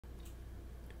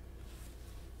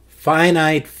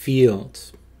Finite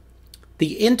fields.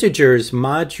 The integers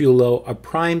modulo a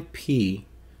prime p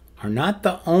are not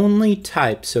the only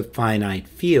types of finite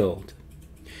field.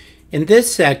 In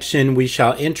this section, we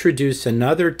shall introduce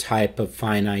another type of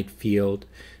finite field,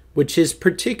 which is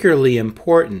particularly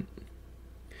important.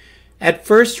 At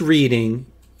first reading,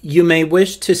 you may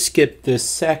wish to skip this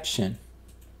section.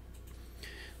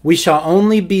 We shall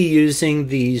only be using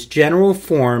these general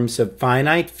forms of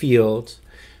finite fields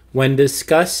when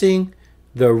discussing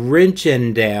the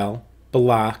Rigendale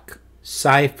block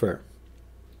cipher.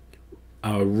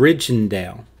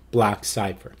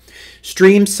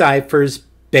 Stream ciphers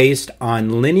based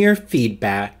on linear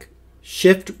feedback,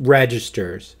 shift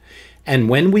registers, and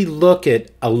when we look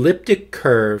at elliptic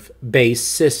curve-based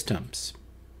systems.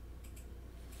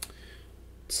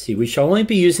 See, we shall only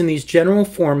be using these general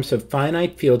forms of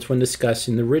finite fields when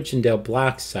discussing the Rigendale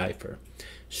block cipher.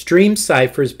 Stream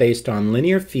ciphers based on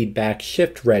linear feedback,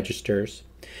 shift registers,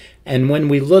 and when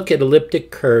we look at elliptic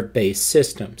curve-based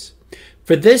systems.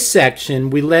 For this section,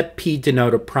 we let p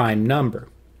denote a prime number.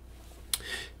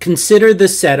 Consider the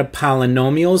set of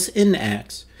polynomials in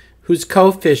X whose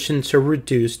coefficients are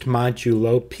reduced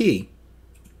modulo p.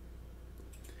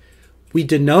 We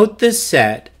denote this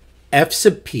set f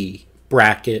sub p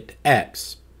bracket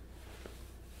x.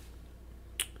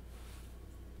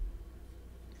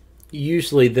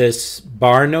 Usually this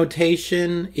bar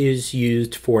notation is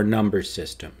used for number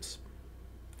systems,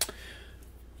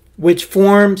 which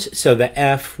forms, so the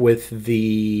f with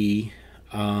the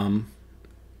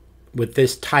with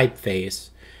this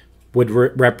typeface would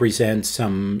represent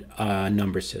some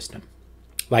number system.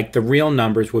 Like the real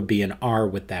numbers would be an R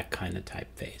with that kind of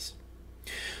typeface.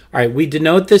 All right, we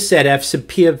denote the set f sub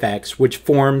p of x, which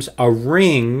forms a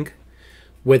ring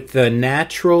with the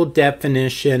natural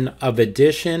definition of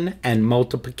addition and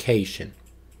multiplication.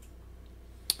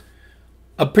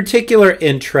 Of particular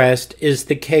interest is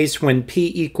the case when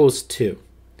p equals 2,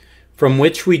 from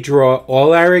which we draw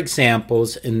all our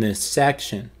examples in this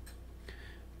section.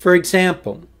 For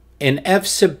example, in f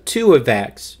sub 2 of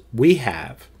x, we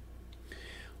have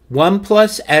 1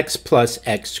 plus x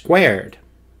squared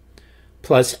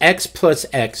plus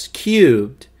x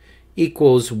cubed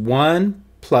equals 1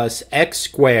 plus x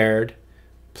squared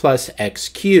plus x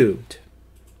cubed.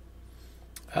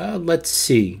 Let's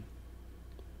see.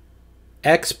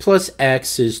 X plus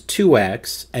x is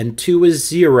 2x, and 2 is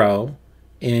 0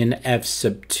 in f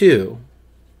sub 2.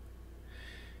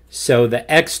 So the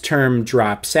x term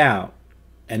drops out,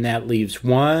 and that leaves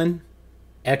 1,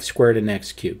 x squared, and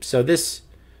x cubed. So this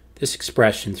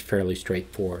expression is fairly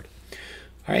straightforward.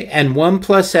 All right, and 1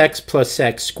 plus x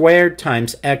squared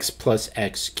times x plus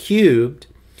x cubed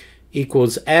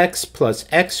equals x plus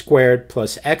x squared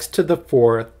plus x to the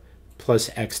 4th plus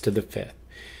x to the 5th.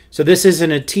 So this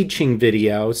isn't a teaching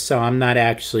video, so I'm not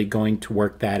actually going to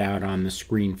work that out on the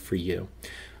screen for you.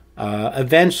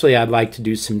 Eventually, I'd like to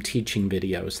do some teaching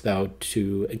videos, though,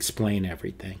 to explain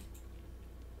everything.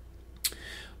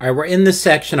 All right, we're in the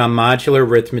section on modular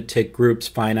arithmetic, groups,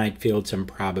 finite fields, and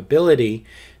probability,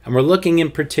 and we're looking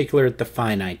in particular at the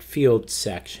finite fields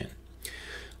section.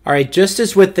 All right, just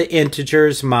as with the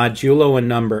integers modulo a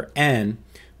number n,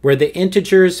 where the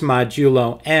integers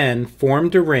modulo n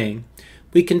formed a ring,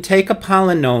 we can take a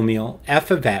polynomial, f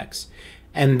of x,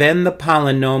 and then the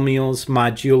polynomials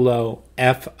modulo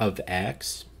f of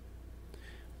x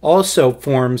also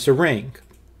form a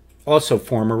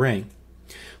ring.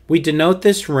 We denote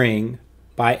this ring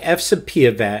by f sub p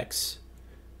of x,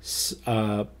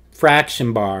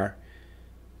 fraction bar,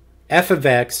 f of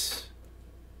x,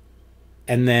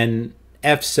 and then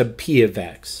f sub p of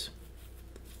x.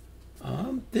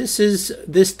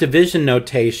 This division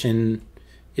notation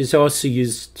is also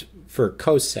used for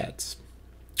cosets.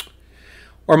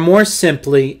 Or more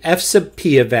simply, f sub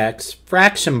p of x,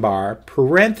 fraction bar,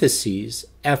 parentheses,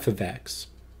 f of x.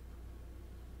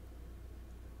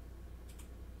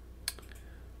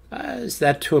 Is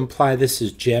that to imply this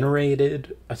is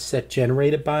generated, a set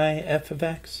generated by f of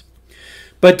x?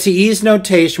 But to ease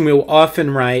notation, we will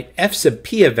often write f sub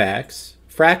p of x,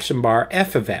 fraction bar,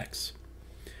 f of x.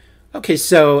 Okay,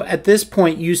 so at this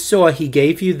point you saw he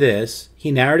gave you this, he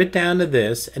narrowed it down to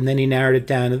this, and then he narrowed it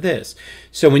down to this.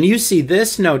 So when you see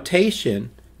this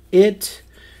notation, it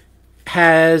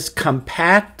has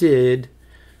compacted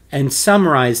and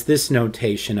summarized this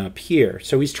notation up here.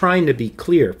 So he's trying to be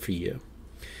clear for you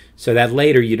so that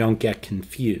later you don't get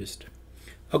confused.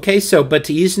 Okay, so but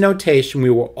to ease notation, we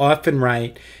will often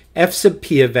write f sub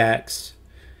p of x,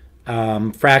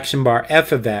 fraction bar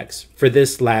f of x for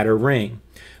this latter ring.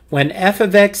 When f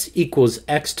of x equals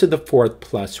x to the 4th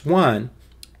plus 1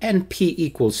 and p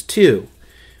equals 2,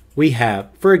 we have,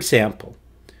 for example,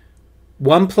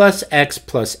 1 plus x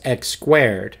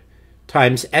squared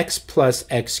times x plus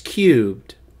x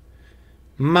cubed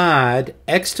mod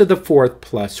x to the fourth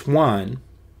plus 1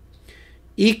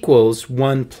 equals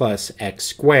 1 plus x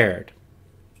squared.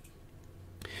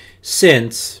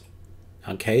 Since,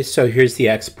 okay, so here's the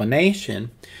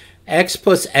explanation, x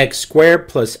plus x squared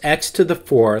plus x to the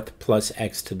fourth plus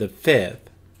x to the fifth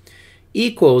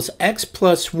equals x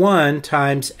plus 1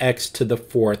 times x to the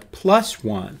fourth plus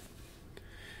 1.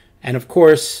 And of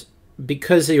course,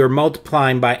 because you're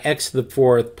multiplying by x to the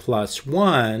fourth plus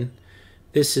 1,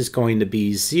 this is going to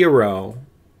be 0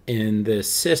 in this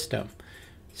system.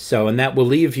 So, and that will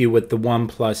leave you with the 1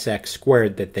 plus x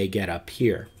squared that they get up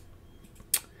here.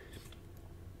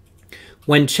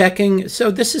 When checking,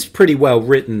 so this is pretty well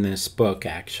written, this book,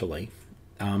 actually.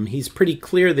 He's pretty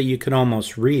clear that you can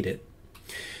almost read it.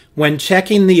 When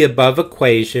checking the above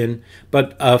equation,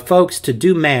 but folks, to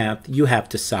do math, you have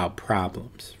to solve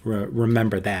problems.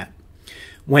 Remember that.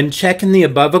 When checking the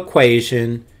above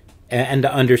equation, and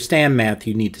to understand math,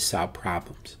 you need to solve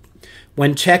problems.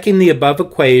 When checking the above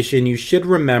equation, you should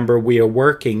remember we are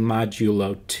working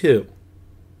modulo 2.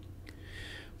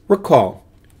 Recall,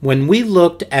 when we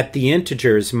looked at the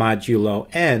integers modulo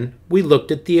n, we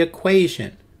looked at the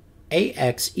equation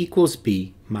ax equals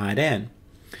b mod n.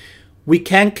 We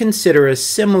can consider a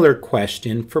similar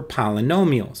question for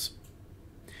polynomials.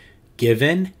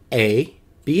 Given a,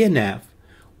 b, and f,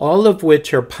 all of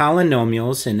which are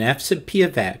polynomials in f sub p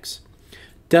of x,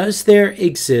 does there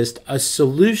exist a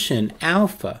solution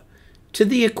alpha to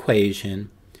the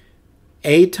equation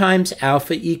a times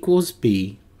alpha equals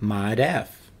b mod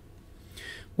f?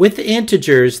 With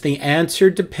integers, the answer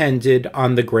depended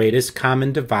on the greatest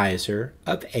common divisor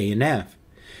of a and f,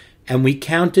 and we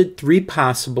counted 3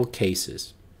 possible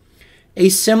cases. A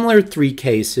similar 3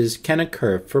 cases can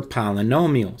occur for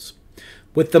polynomials,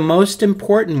 with the most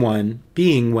important one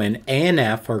being when a and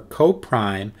f are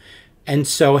co-prime and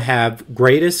so have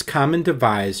greatest common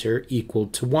divisor equal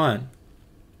to 1.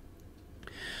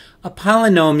 A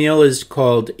polynomial is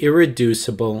called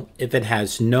irreducible if it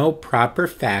has no proper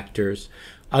factors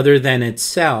other than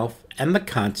itself and the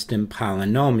constant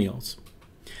polynomials.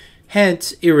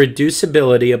 Hence,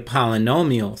 irreducibility of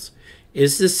polynomials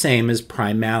is the same as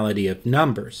primality of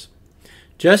numbers.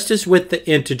 Just as with the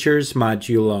integers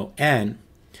modulo n,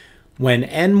 when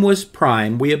n was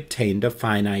prime, we obtained a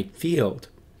finite field.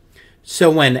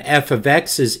 So when f of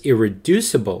x is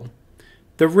irreducible,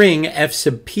 the ring f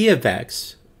sub p of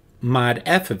x mod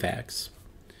f of x,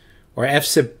 or f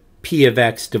sub p of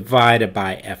x divided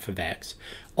by f of x,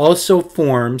 also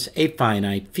forms a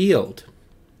finite field.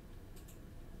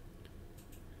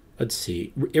 Let's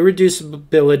see,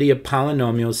 irreducibility of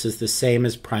polynomials is the same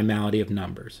as primality of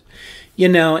numbers. You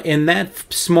know, in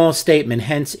that small statement,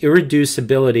 hence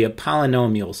irreducibility of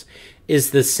polynomials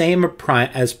is the same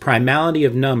as primality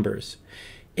of numbers.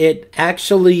 It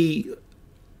actually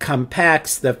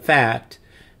compacts the fact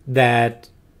that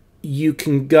you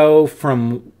can go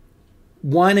from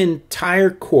one entire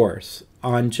course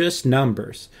on just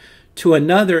numbers to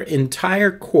another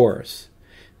entire course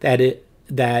that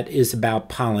is about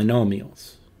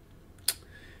polynomials.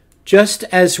 Just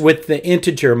as with the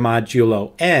integer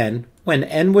modulo n, when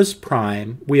n was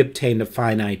prime, we obtained a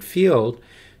finite field.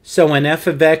 So when f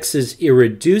of x is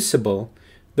irreducible,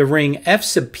 the ring f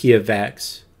sub p of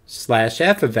x slash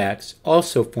f of x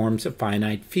also forms a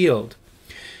finite field.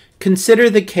 Consider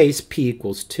the case p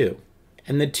equals 2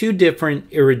 and the 2 different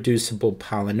irreducible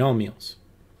polynomials.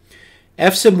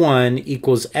 F sub 1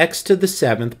 equals x to the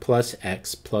 7th plus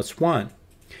x plus 1.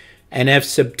 And f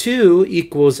sub 2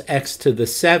 equals x to the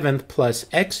 7th plus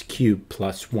x cubed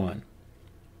plus 1.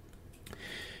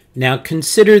 Now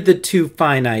consider the 2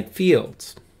 finite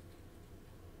fields.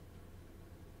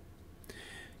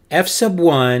 F sub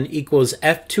 1 equals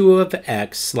f2 of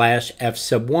x slash f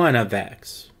sub 1 of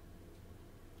x.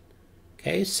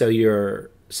 Okay, so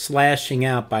you're slashing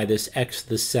out by this x to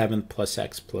the 7th plus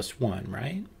x plus 1,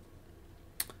 right?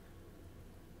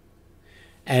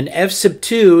 And f sub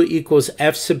 2 equals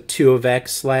f sub 2 of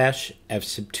x slash f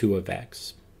sub 2 of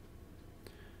x.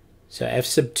 So f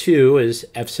sub 2 is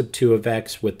f sub 2 of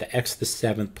x with the x to the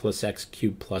 7th plus x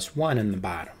cubed plus 1 in the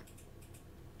bottom.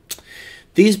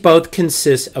 These both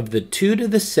consist of the 2 to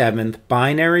the 7th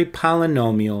binary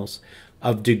polynomials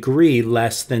of degree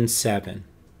less than 7.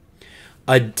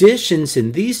 Additions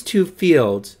in these 2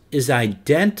 fields is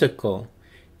identical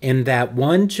in that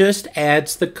one just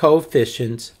adds the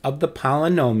coefficients of the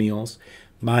polynomials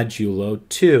modulo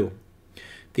 2.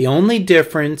 The only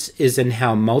difference is in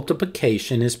how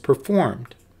multiplication is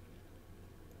performed.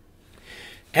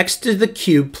 X to the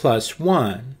cube plus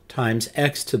 1 times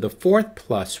x to the fourth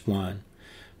plus 1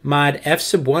 mod f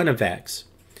sub 1 of x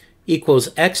equals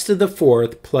x to the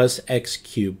fourth plus x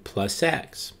cubed plus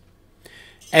x.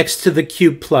 X to the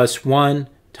cubed plus 1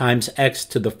 times x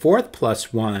to the fourth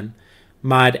plus 1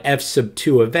 mod f sub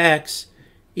 2 of x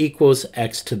equals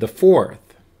x to the fourth.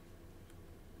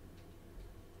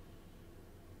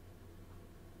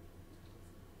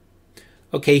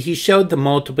 Okay, he showed the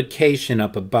multiplication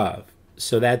up above.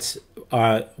 So that's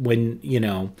when,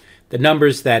 the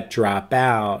numbers that drop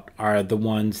out are the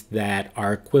ones that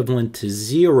are equivalent to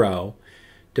 0,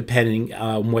 depending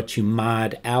on what you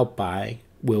mod out by,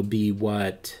 will be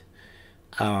what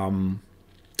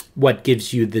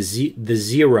gives you the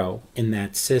 0 in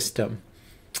that system.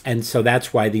 And so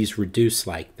that's why these reduce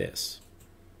like this.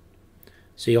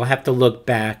 So you'll have to look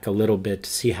back a little bit to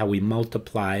see how we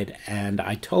multiplied. And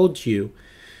I told you,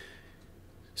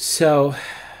 so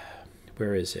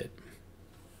where is it?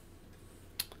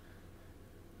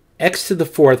 X to the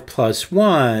fourth plus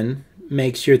 1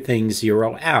 makes your thing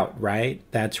 0 out, right?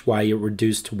 That's why it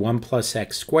reduced to 1 plus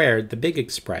x squared, the big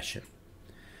expression.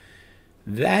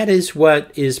 That is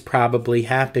what is probably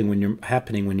happening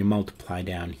when you multiply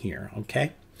down here,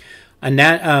 okay? And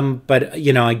that, but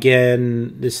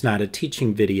again, this is not a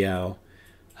teaching video.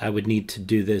 I would need to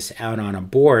do this out on a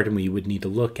board, and we would need to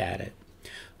look at it.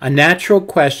 A natural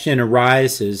question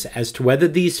arises as to whether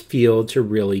these fields are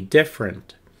really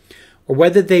different, or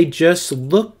whether they just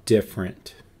look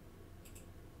different.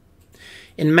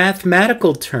 In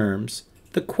mathematical terms,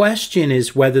 the question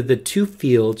is whether the two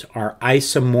fields are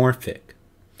isomorphic.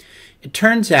 It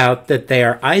turns out that they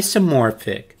are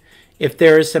isomorphic if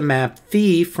there is a map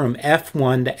phi from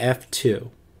F1 to F2.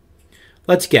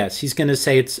 Let's guess. He's going to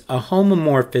say it's a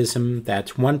homomorphism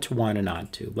that's 1-to-1 and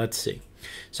onto. Let's see.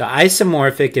 So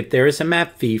isomorphic if there is a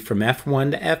map phi from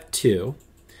F1 to F2,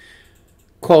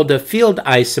 called a field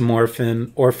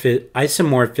isomorphism or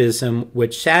isomorphism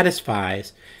which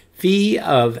satisfies phi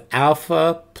of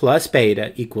alpha plus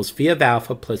beta equals phi of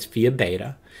alpha plus phi of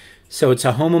beta. So it's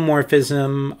a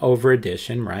homomorphism over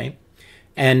addition, right?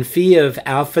 And phi of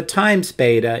alpha times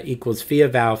beta equals phi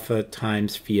of alpha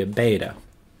times phi of beta.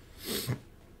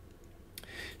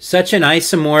 Such an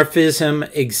isomorphism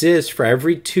exists for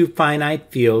every two finite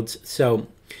fields. So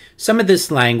some of this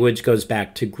language goes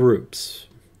back to groups.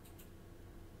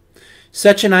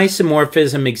 Such an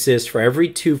isomorphism exists for every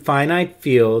two finite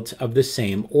fields of the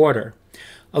same order.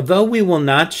 Although we will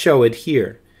not show it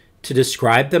here, to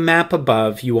describe the map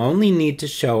above, you only need to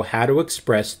show how to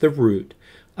express the root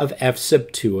of f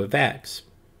sub 2 of x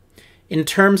in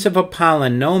terms of a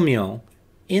polynomial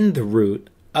in the root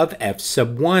of f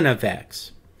sub 1 of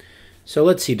x. So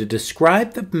let's see, to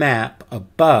describe the map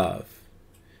above,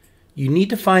 you need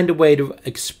to find a way to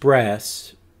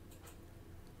express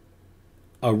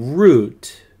a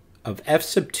root of f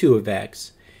sub 2 of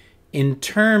x in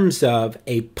terms of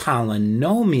a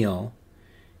polynomial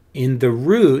in the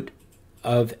root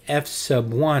of f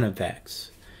sub 1 of x.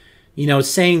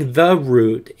 Saying the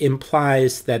root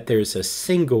implies that there's a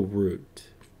single root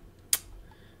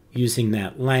using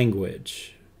that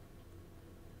language.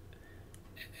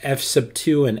 F sub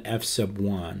 2 and f sub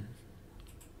 1.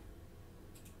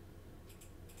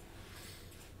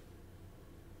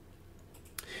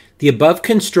 The above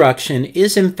construction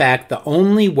is in fact the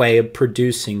only way of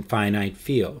producing finite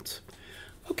fields.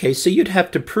 Okay, so you'd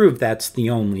have to prove that's the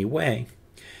only way.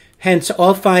 Hence,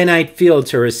 all finite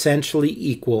fields are essentially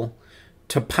equal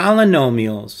to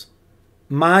polynomials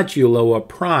modulo a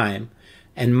prime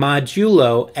and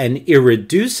modulo an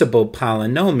irreducible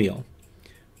polynomial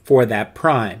for that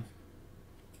prime.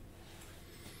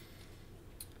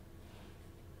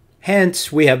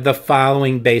 Hence, we have the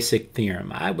following basic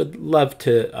theorem. I would love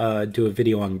to do a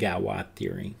video on Galois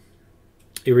theory,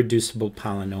 irreducible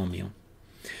polynomial.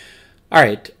 All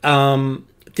right, theorem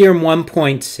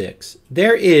 1.6.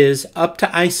 There is, up to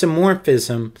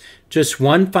isomorphism, just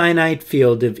one finite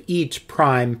field of each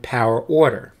prime power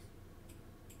order.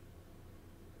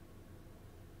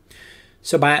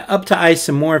 So by up to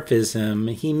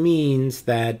isomorphism, he means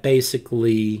that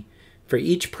basically for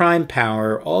each prime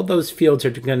power, all those fields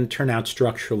are going to turn out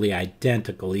structurally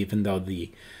identical, even though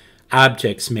the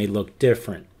objects may look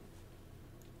different,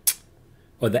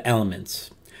 or the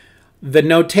elements. The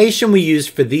notation we use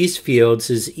for these fields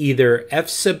is either f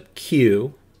sub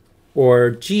q or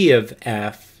g of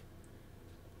f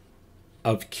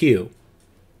of q.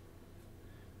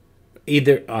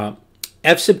 Either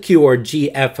f sub q or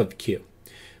gf of q.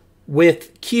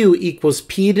 With q equals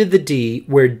p to the d,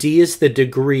 where d is the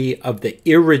degree of the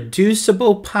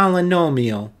irreducible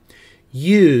polynomial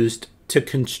used to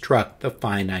construct the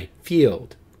finite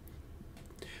field.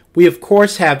 we of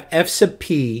course have f sub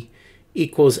p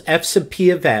equals f sub p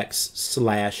of x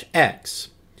slash x.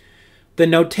 The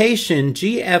notation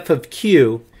gf of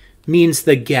q means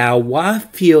the Galois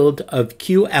field of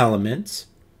q elements.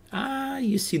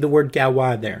 You see the word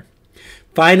Galois there.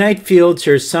 Finite fields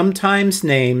are sometimes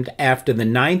named after the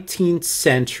 19th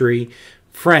century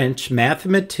French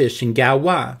mathematician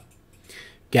Galois.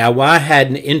 Galois had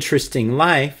an interesting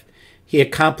life. He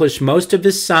accomplished most of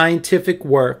his scientific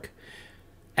work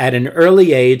at an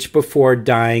early age before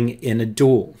dying in a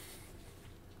duel.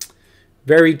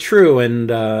 Very true, and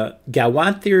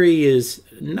Galois theory is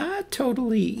not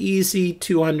totally easy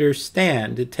to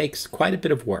understand. It takes quite a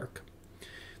bit of work.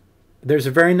 There's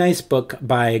a very nice book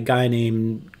by a guy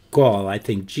named Gall, I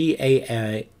think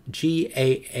Gaal,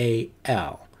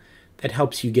 that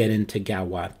helps you get into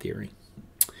Galois theory.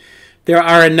 There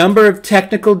are a number of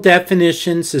technical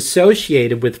definitions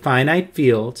associated with finite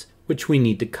fields which we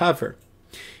need to cover.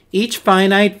 Each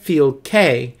finite field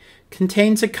K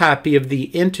contains a copy of the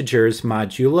integers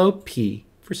modulo p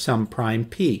for some prime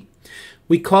p.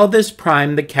 We call this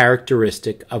prime the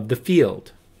characteristic of the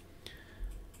field.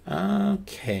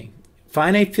 Okay.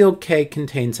 Finite field K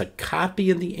contains a copy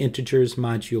of the integers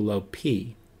modulo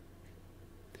p.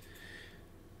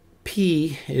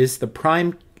 P is the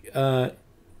prime,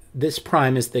 this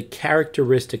prime is the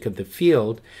characteristic of the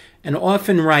field, and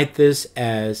often write this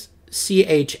as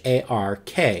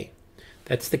CHARK.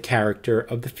 That's the character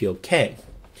of the field K.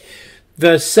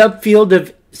 The subfield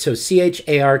of, so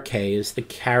CHARK is the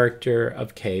character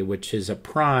of K, which is a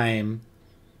prime,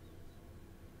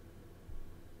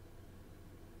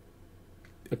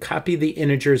 a copy of the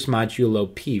integers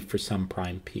modulo p for some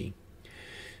prime p.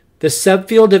 The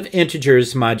subfield of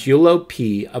integers modulo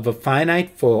p of a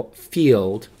finite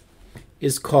field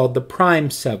is called the prime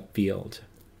subfield.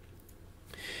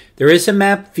 There is a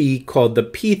map phi called the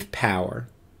pth power,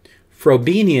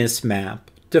 Frobenius map,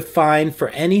 defined for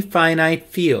any finite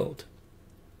field.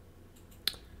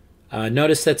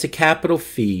 Notice that's a capital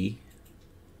phi.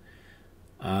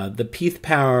 The pth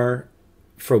power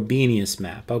Frobenius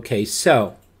map. Okay,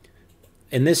 so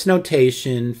in this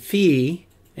notation, phi,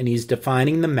 and he's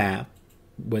defining the map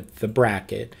with the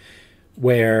bracket,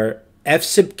 where f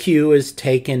sub q is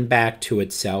taken back to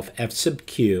itself, f sub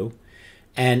q,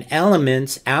 and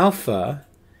elements alpha,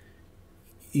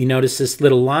 you notice this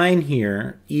little line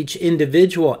here, each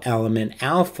individual element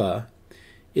alpha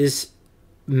is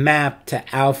mapped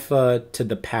to alpha to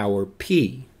the power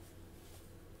p.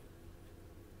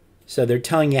 So they're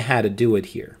telling you how to do it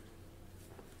here.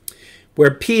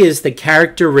 Where p is the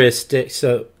characteristic,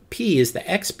 so p is the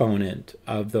exponent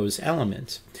of those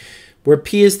elements. Where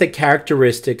p is the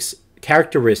characteristic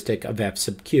of f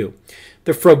sub q.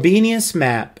 The Frobenius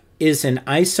map is an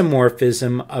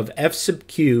isomorphism of f sub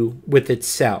q with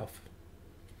itself.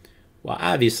 Well,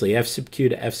 obviously, f sub q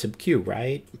to f sub q,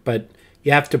 right? But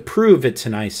you have to prove it's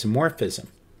an isomorphism.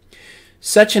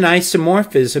 Such an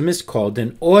isomorphism is called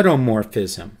an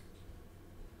automorphism.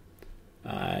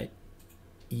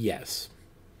 Yes.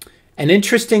 An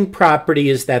interesting property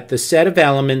is that the set of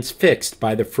elements fixed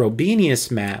by the Frobenius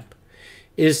map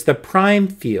is the prime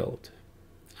field,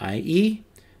 i.e.,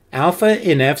 alpha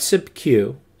in f sub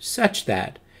q, such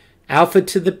that alpha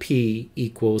to the p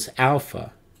equals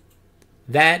alpha.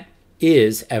 That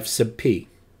is f sub p.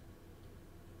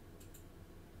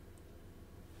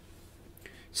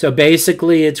 So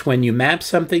basically, it's when you map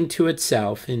something to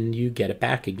itself and you get it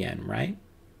back again, right?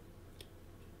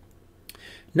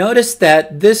 Notice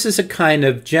that this is a kind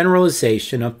of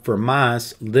generalization of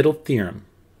Fermat's little theorem.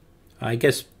 I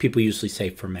guess people usually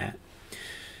say Fermat.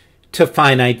 To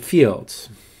finite fields.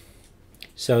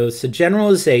 So it's a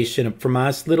generalization of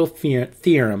Fermat's little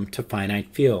theorem to finite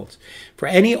fields. For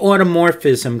any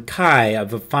automorphism chi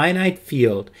of a finite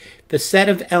field, the set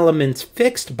of elements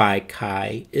fixed by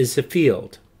chi is a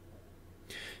field,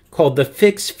 called the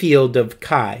fixed field of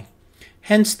chi.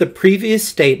 Hence, the previous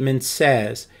statement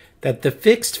says that the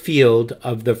fixed field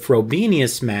of the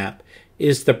Frobenius map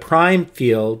is the prime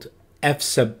field f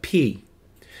sub p.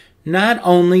 Not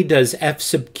only does f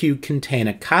sub q contain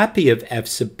a copy of f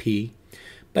sub p,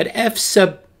 but f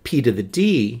sub p to the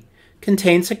d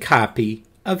contains a copy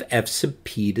of f sub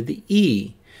p to the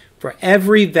e for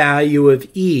every value of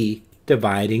e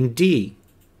dividing d.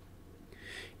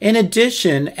 In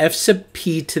addition, f sub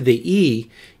p to the e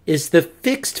is the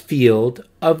fixed field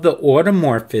of the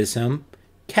automorphism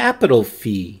capital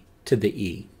phi to the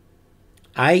e,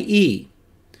 i.e.,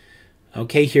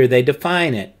 okay, here they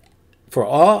define it. For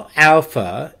all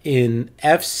alpha in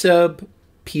f sub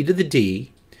p to the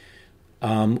d,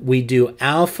 we do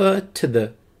alpha to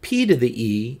the p to the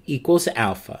e equals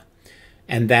alpha.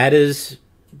 And that is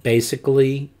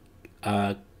basically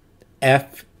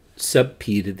f sub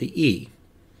p to the e.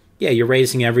 Yeah, you're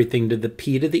raising everything to the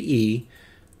p to the e,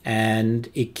 and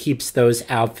it keeps those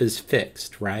alphas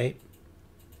fixed, right?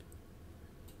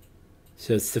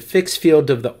 So it's the fixed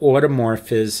field of the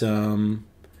automorphism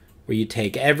where you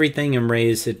take everything and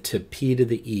raise it to p to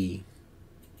the e.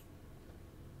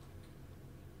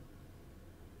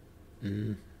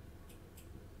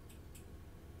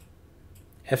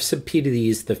 F sub p to the e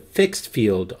is the fixed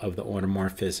field of the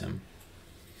automorphism.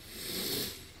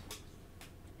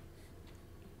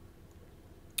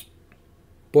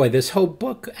 Boy, this whole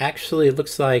book actually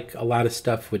looks like a lot of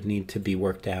stuff would need to be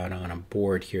worked out on a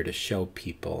board here to show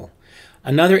people.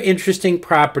 Another interesting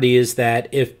property is that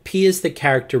if p is the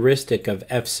characteristic of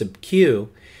f sub q,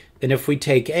 then if we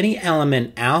take any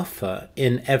element alpha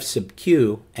in f sub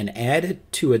q and add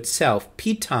it to itself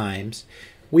p times,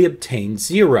 we obtain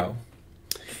 0.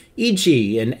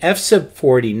 E.g., in f sub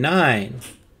 49,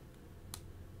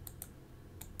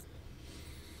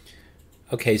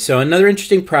 okay, so another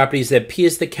interesting property is that p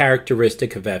is the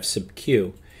characteristic of f sub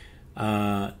q.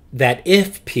 That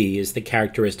if p is the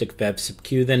characteristic of f sub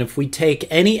q, then if we take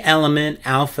any element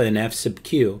alpha in f sub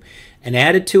q and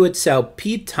add it to itself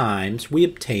p times, we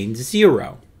obtain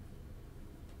 0.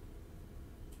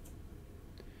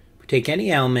 If we take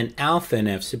any element alpha in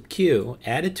f sub q,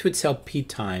 add it to itself p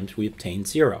times, we obtain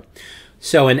 0.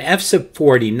 So in f sub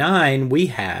 49, we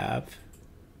have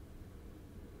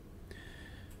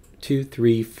 2,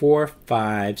 3, 4,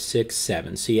 5, 6,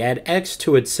 7. So you add x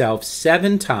to itself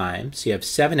 7 times. You have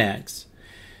 7x.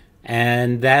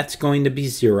 And that's going to be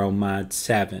 0 mod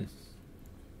 7.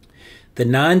 The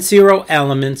non-zero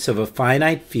elements of a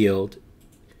finite field,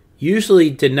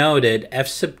 usually denoted f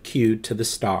sub q to the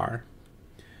star.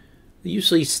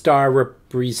 Usually star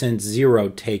represents 0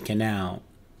 taken out.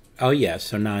 Oh yeah,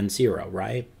 so non-zero,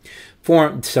 right?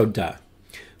 Form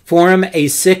a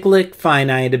cyclic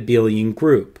finite abelian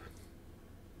group.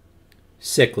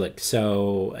 Cyclic,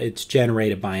 so it's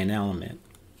generated by an element.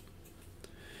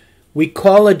 We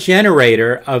call a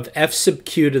generator of f sub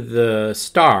q to the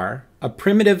star a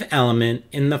primitive element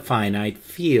in the finite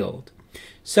field.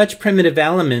 Such primitive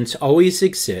elements always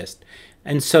exist,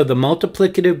 and so the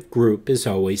multiplicative group is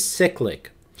always cyclic.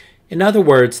 In other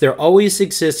words, there always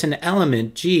exists an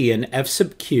element g in f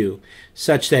sub q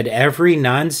such that every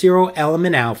non-zero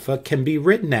element alpha can be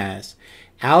written as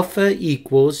alpha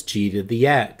equals g to the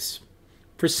x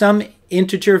for some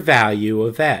integer value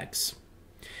of x.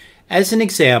 As an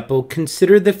example,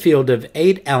 consider the field of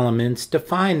 8 elements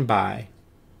defined by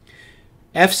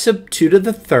f sub 2 to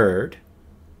the third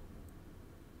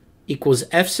equals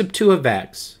f sub 2 of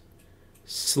x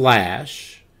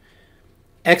slash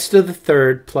x to the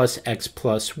third plus x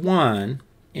plus 1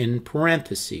 in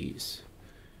parentheses.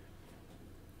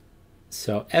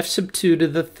 So f sub 2 to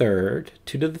the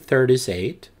third is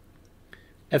 8.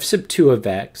 F sub 2 of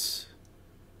x,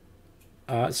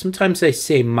 sometimes I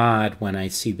say mod when I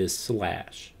see this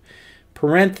slash.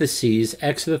 Parentheses,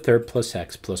 x to the third plus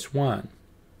x plus 1.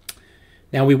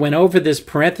 Now we went over this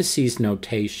parentheses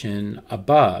notation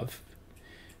above,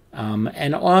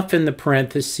 and often the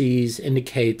parentheses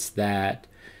indicates that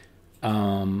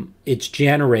it's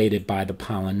generated by the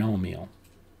polynomial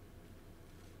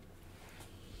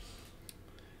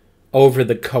over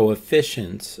the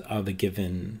coefficients of a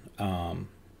given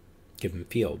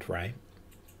field, right?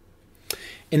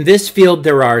 In this field,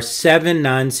 there are 7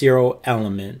 non-zero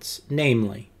elements,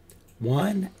 namely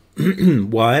 1,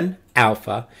 1,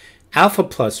 alpha, alpha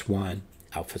plus 1,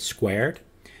 alpha squared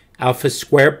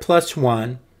plus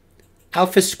 1,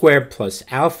 alpha squared plus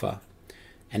alpha,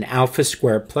 and alpha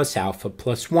squared plus alpha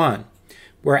plus 1,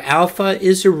 where alpha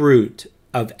is a root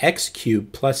of x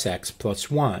cubed plus x plus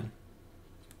 1.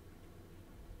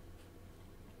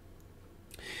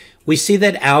 We see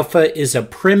that alpha is a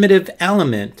primitive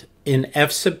element in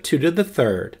f sub 2 to the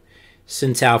third,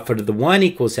 since alpha to the 1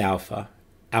 equals alpha,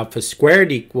 alpha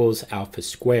squared equals alpha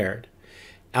squared,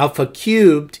 alpha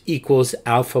cubed equals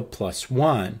alpha plus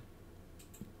 1,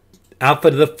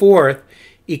 alpha to the fourth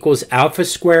equals alpha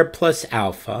squared plus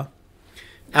alpha,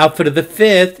 alpha to the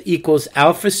fifth equals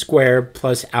alpha squared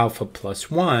plus alpha plus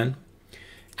 1,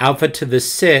 alpha to the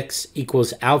sixth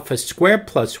equals alpha squared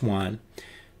plus 1,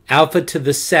 alpha to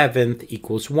the seventh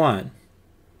equals 1.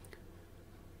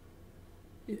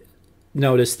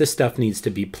 Notice this stuff needs to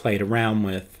be played around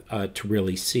with to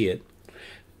really see it.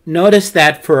 Notice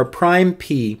that for a prime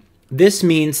p, this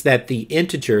means that the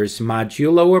integers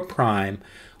modulo a prime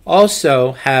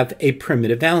also have a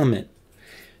primitive element.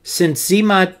 Since z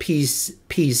mod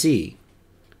z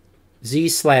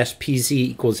slash pz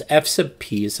equals f sub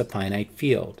p is a finite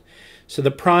field. So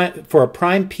for a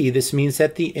prime p, this means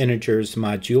that the integers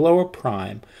modulo or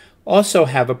prime also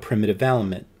have a primitive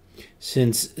element,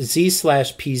 since z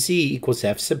slash pz equals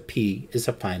f sub p is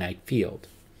a finite field.